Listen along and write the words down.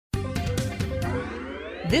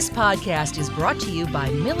This podcast is brought to you by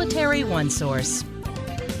Military OneSource.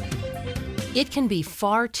 It can be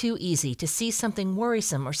far too easy to see something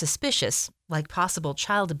worrisome or suspicious, like possible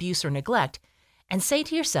child abuse or neglect, and say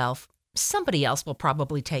to yourself, somebody else will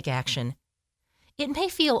probably take action. It may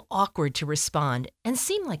feel awkward to respond and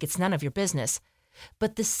seem like it's none of your business,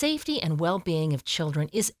 but the safety and well-being of children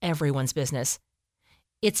is everyone's business.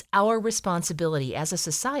 It's our responsibility as a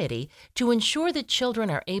society to ensure that children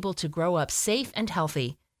are able to grow up safe and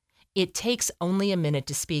healthy. It takes only a minute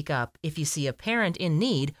to speak up if you see a parent in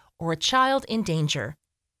need or a child in danger.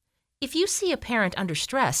 If you see a parent under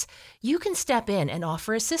stress, you can step in and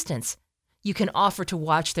offer assistance. You can offer to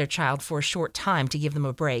watch their child for a short time to give them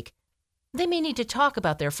a break. They may need to talk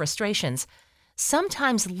about their frustrations.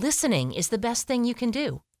 Sometimes listening is the best thing you can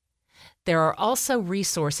do. There are also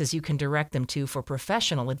resources you can direct them to for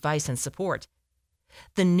professional advice and support.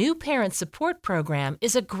 The new Parent Support Program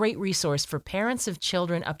is a great resource for parents of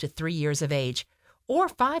children up to 3 years of age or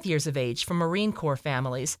 5 years of age for Marine Corps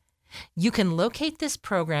families. You can locate this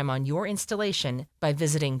program on your installation by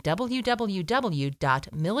visiting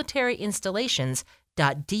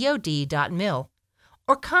www.militaryinstallations.dod.mil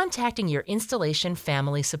or contacting your installation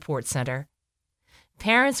family support center.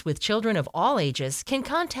 Parents with children of all ages can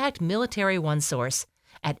contact Military OneSource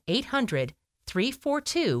at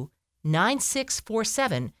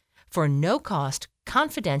 800-342-9647 for no-cost,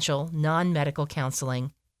 confidential, non-medical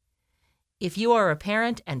counseling. If you are a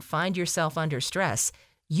parent and find yourself under stress,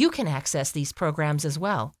 you can access these programs as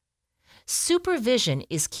well. Supervision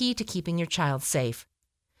is key to keeping your child safe.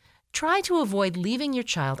 Try to avoid leaving your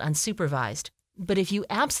child unsupervised, but if you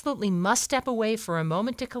absolutely must step away for a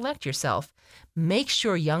moment to collect yourself, make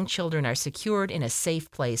sure young children are secured in a safe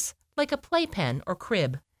place, like a playpen or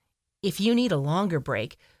crib. If you need a longer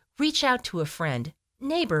break, reach out to a friend,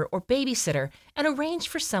 neighbor, or babysitter and arrange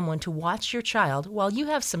for someone to watch your child while you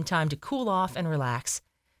have some time to cool off and relax.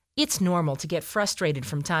 It's normal to get frustrated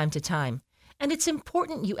from time to time, and it's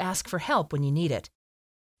important you ask for help when you need it.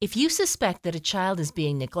 If you suspect that a child is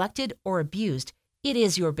being neglected or abused, it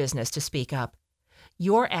is your business to speak up.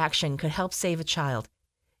 Your action could help save a child.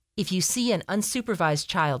 If you see an unsupervised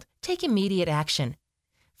child, take immediate action.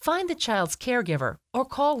 Find the child's caregiver or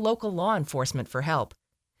call local law enforcement for help.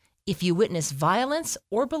 If you witness violence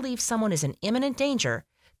or believe someone is in imminent danger,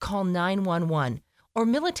 call 911 or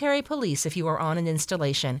military police if you are on an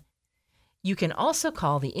installation. You can also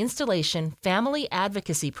call the Installation Family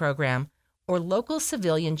Advocacy Program or local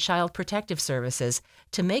civilian child protective services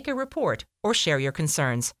to make a report or share your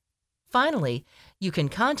concerns. Finally, you can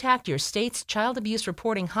contact your state's child abuse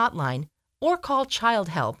reporting hotline or call Child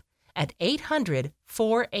Help at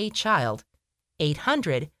 800-4A-CHILD,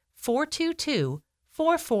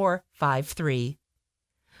 800-422-4453.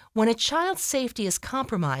 When a child's safety is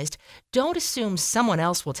compromised, don't assume someone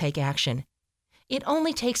else will take action. It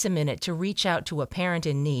only takes a minute to reach out to a parent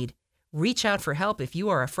in need, reach out for help if you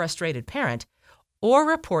are a frustrated parent, or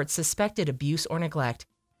report suspected abuse or neglect.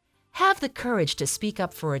 Have the courage to speak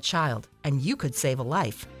up for a child, and you could save a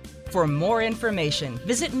life. For more information,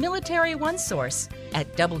 visit Military OneSource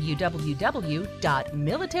at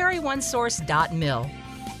www.militaryonesource.mil,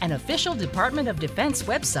 an official Department of Defense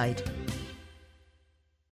website